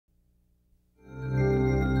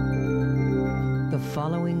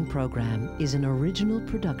following program is an original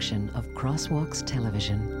production of Crosswalks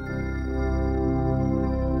Television.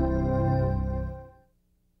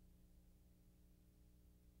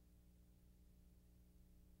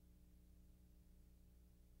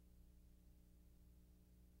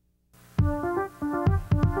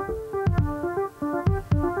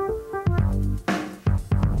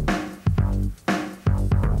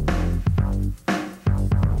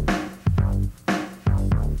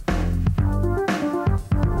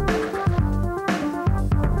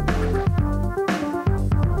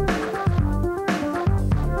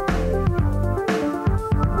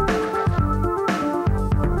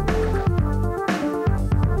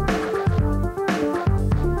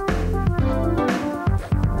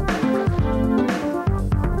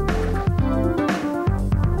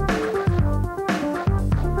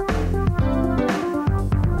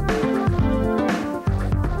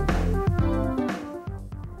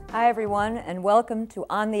 Hi everyone, and welcome to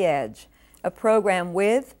On the Edge, a program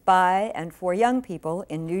with, by, and for young people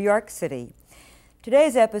in New York City.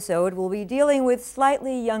 Today's episode will be dealing with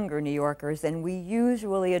slightly younger New Yorkers than we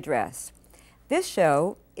usually address. This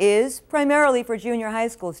show is primarily for junior high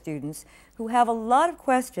school students who have a lot of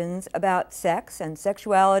questions about sex and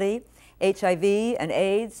sexuality, HIV and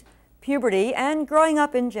AIDS, puberty, and growing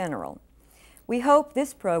up in general. We hope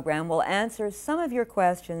this program will answer some of your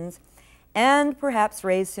questions and perhaps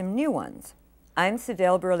raise some new ones. I'm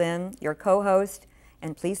Sidel Berlin, your co-host,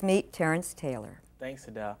 and please meet Terrence Taylor. Thanks,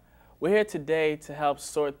 Sidel. We're here today to help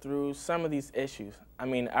sort through some of these issues. I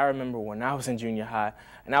remember when I was in junior high,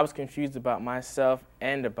 and I was confused about myself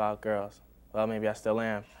and about girls. Well, maybe I still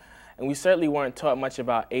am. And we certainly weren't taught much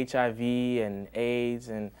about HIV and AIDS,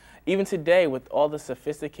 and even today, with all the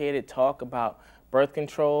sophisticated talk about birth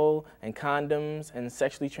control and condoms and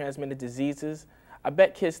sexually transmitted diseases, I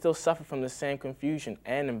bet kids still suffer from the same confusion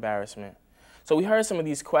and embarrassment. So we heard some of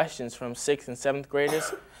these questions from 6th and 7th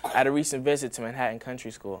graders at a recent visit to Manhattan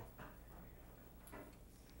Country School.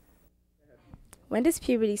 When does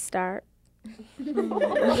puberty start?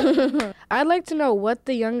 I'd like to know what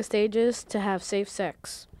the youngest age is to have safe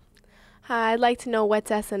sex. Hi, I'd like to know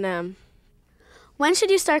what's S&M. When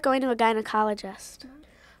should you start going to a gynecologist?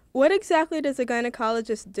 What exactly does a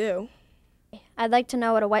gynecologist do? I'd like to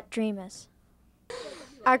know what a wet dream is.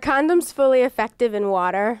 Are condoms fully effective in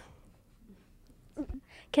water?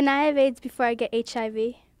 Can I have AIDS before I get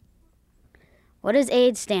HIV? What does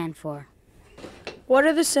AIDS stand for? What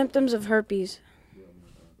are the symptoms of herpes?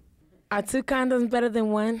 Are 2 condoms better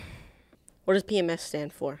than 1? What does PMS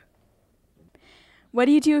stand for? What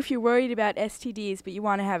do you do if you're worried about STDs but you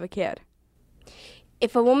want to have a kid?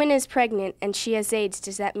 If a woman is pregnant and she has AIDS,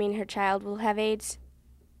 does that mean her child will have AIDS?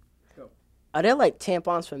 Are there like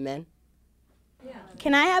tampons for men? Yeah.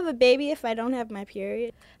 Can I have a baby if I don't have my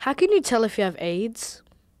period? How can you tell if you have AIDS?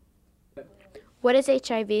 What does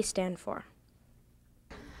HIV stand for?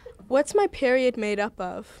 What's my period made up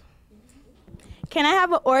of? Can I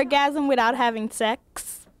have an orgasm without having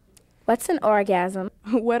sex? What's an orgasm?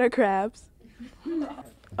 What are crabs?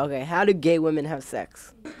 Okay, how do gay women have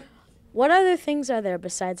sex? What other things are there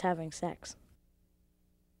besides having sex?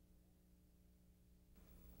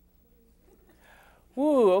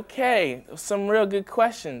 Woo, okay, some real good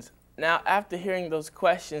questions. Now, after hearing those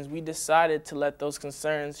questions, we decided to let those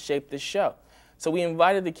concerns shape the show. So we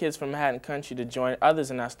invited the kids from Manhattan Country to join others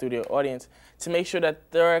in our studio audience to make sure that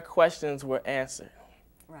their questions were answered.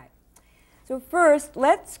 Right. So first,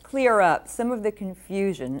 let's clear up some of the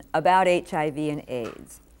confusion about HIV and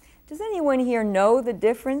AIDS. Does anyone here know the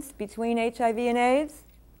difference between HIV and AIDS?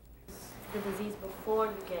 The disease before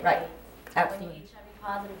you get right. AIDS. Absolutely. When you're HIV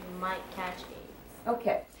positive, you might catch AIDS.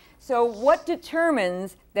 Okay. So what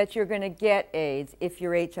determines that you're going to get AIDS if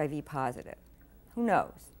you're HIV positive? Who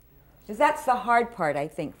knows? Because that's the hard part, I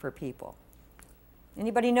think, for people.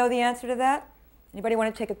 Anybody know the answer to that? Anybody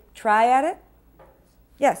want to take a try at it?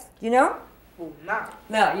 Yes. You know? No.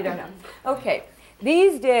 No, you don't know. Okay.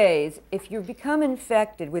 These days, if you become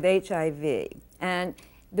infected with HIV, and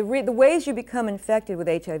the ways you become infected with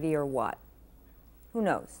HIV are what? Who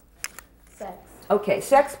knows? Sex. Okay,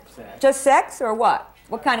 sex. Just sex or what?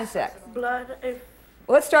 What kind of sex? Blood. Well,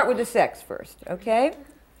 let's start with the sex first, okay?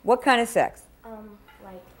 What kind of sex?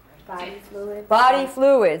 Like body fluids. Body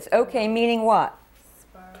fluids, okay, meaning what?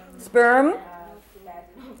 Sperm.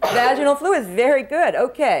 Vaginal fluids, very good,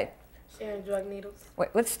 okay. Sharing drug needles. Wait,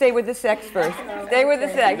 let's stay with the sex first. Stay with the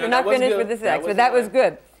sex. We're not finished with the sex, but that was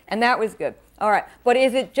good. And that was good. All right, but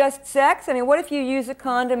is it just sex? I mean, what if you use a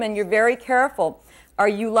condom and you're very careful? Are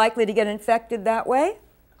you likely to get infected that way?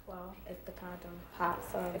 Well, if the condom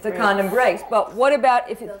pops or if the condom breaks. But what about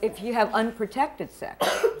if you have unprotected sex?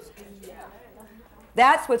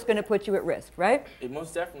 That's what's going to put you at risk, right?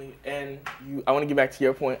 Most definitely. And I want to get back to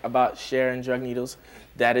your point about sharing drug needles.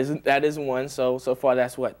 That is one. So far,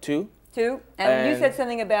 that's what, 2? 2. And you said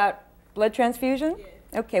something about blood transfusion?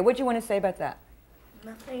 Yeah. Okay, what do you want to say about that?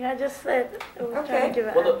 Nothing, I just said,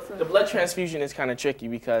 okay. Well, the blood transfusion is kind of tricky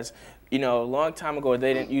because, a long time ago,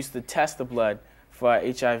 they didn't used to test the blood for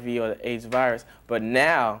HIV or the AIDS virus, but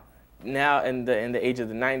now in the age of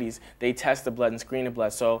the 90s, they test the blood and screen the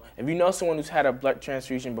blood. So if you know someone who's had a blood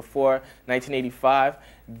transfusion before 1985,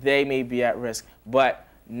 they may be at risk. But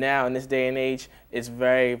now, in this day and age, it's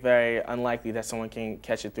very, very unlikely that someone can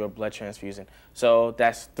catch it through a blood transfusion. So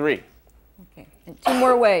that's 3. Okay. And 2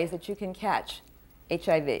 more ways that you can catch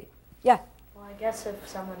HIV. Yeah? Well, I guess if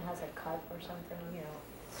someone has a cut or something,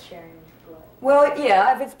 sharing blood. Well,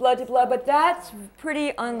 yeah, if it's blood to blood, but that's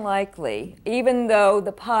pretty unlikely, even though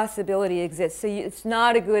the possibility exists. So it's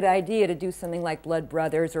not a good idea to do something like blood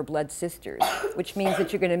brothers or blood sisters, which means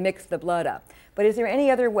that you're going to mix the blood up. But is there any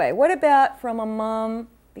other way? What about from a mom,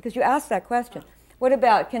 because you asked that question, what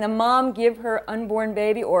about, can a mom give her unborn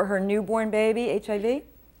baby or her newborn baby HIV?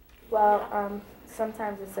 Well,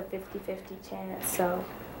 sometimes it's a 50-50 chance, so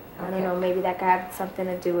I don't know, maybe that could have something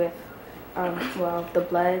to do with the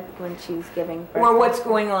blood when she's giving birth. Or what's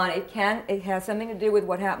going on. It has something to do with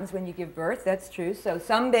what happens when you give birth. That's true. So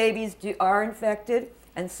some babies are infected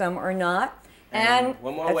and some are not. And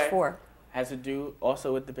one more that's way 4. Has to do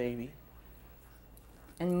also with the baby.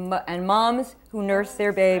 And moms who nurse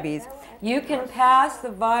their babies. You can pass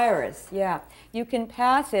the virus. Yeah. You can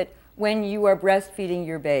pass it when you are breastfeeding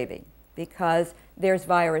your baby because there's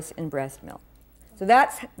virus in breast milk. So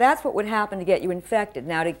that's what would happen to get you infected.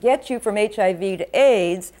 Now, to get you from HIV to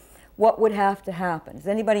AIDS, what would have to happen? Does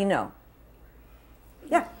anybody know?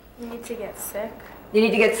 Yeah? You need to get sick. You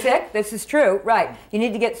need to get sick? This is true, right. You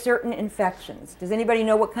need to get certain infections. Does anybody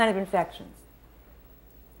know what kind of infections?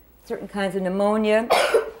 Certain kinds of pneumonia,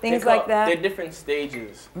 things like that? They're different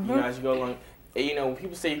stages, as you go along. When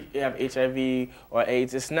people say you have HIV or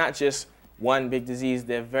AIDS, it's not just one big disease.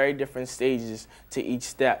 There are very different stages to each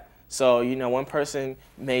step. So, one person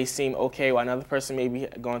may seem okay while another person may be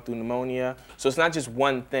going through pneumonia. So it's not just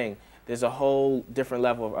one thing. There's a whole different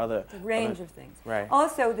level of other... A range of things. Right.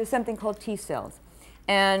 Also, there's something called T cells.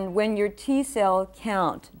 And when your T cell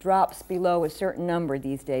count drops below a certain number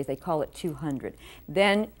these days, they call it 200,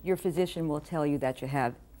 then your physician will tell you that you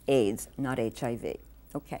have AIDS, not HIV.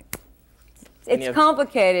 Okay. It's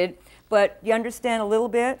complicated, but you understand a little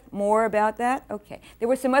bit more about that? Okay. There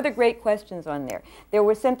were some other great questions on there. There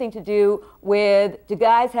was something to do with, do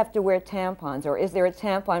guys have to wear tampons, or is there a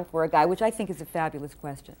tampon for a guy, which I think is a fabulous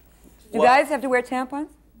question. Do guys have to wear tampons?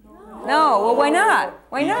 No. Well, why not?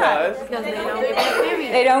 Why not? Because they don't get their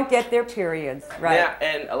periods. They don't get their periods, right. Yeah,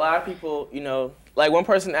 and a lot of people, like one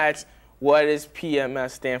person asked, what does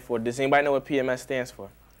PMS stand for? Does anybody know what PMS stands for?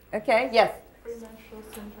 Okay, yes. Premenstrual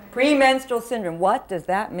syndrome. Premenstrual syndrome. What does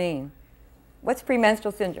that mean? What's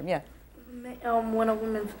premenstrual syndrome? Yeah. When a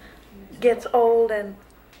woman gets old and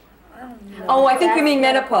I don't know. Oh, I think you mean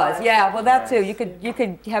menopause. Yeah, well, that too. You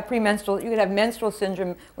could have premenstrual. You could have menstrual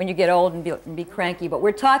syndrome when you get old and be cranky. But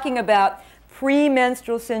we're talking about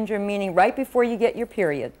premenstrual syndrome, meaning right before you get your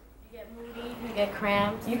period. You get moody. You get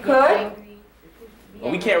cramps. You could. Get angry.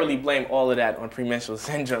 Well, we can't really blame all of that on premenstrual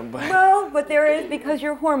syndrome, but... Well, but there is, because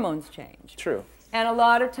your hormones change. True. And a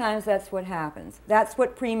lot of times that's what happens. That's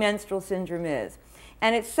what premenstrual syndrome is.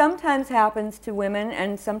 And it sometimes happens to women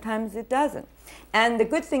and sometimes it doesn't. And the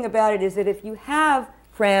good thing about it is that if you have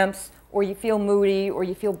cramps or you feel moody or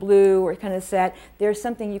you feel blue or kind of sad, there's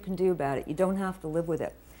something you can do about it. You don't have to live with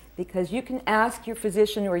it. Because you can ask your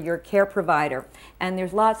physician or your care provider, and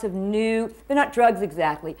there's lots of new, they're not drugs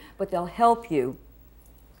exactly, but they'll help you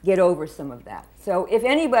get over some of that. So if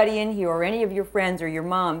anybody in here or any of your friends or your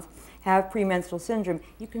moms have premenstrual syndrome,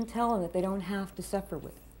 you can tell them that they don't have to suffer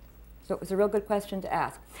with it. So it was a real good question to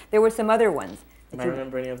ask. There were some other ones. Do you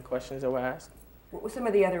remember any other questions that were asked? What were some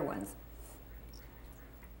of the other ones?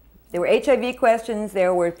 There were HIV questions,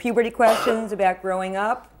 there were puberty questions about growing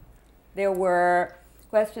up, there were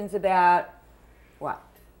questions about what?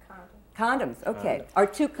 Condoms. Condoms, okay. Are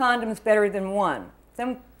 2 condoms better than 1?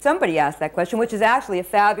 Somebody asked that question, which is actually a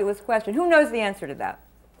fabulous question. Who knows the answer to that?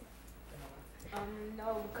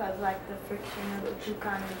 No, because like the friction of the 2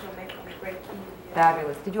 condoms will make them break easier.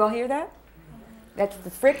 Fabulous. Did you all hear that? That's the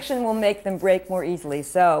friction will make them break more easily,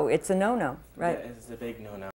 so it's a no-no, right? Yeah, it's a big no-no.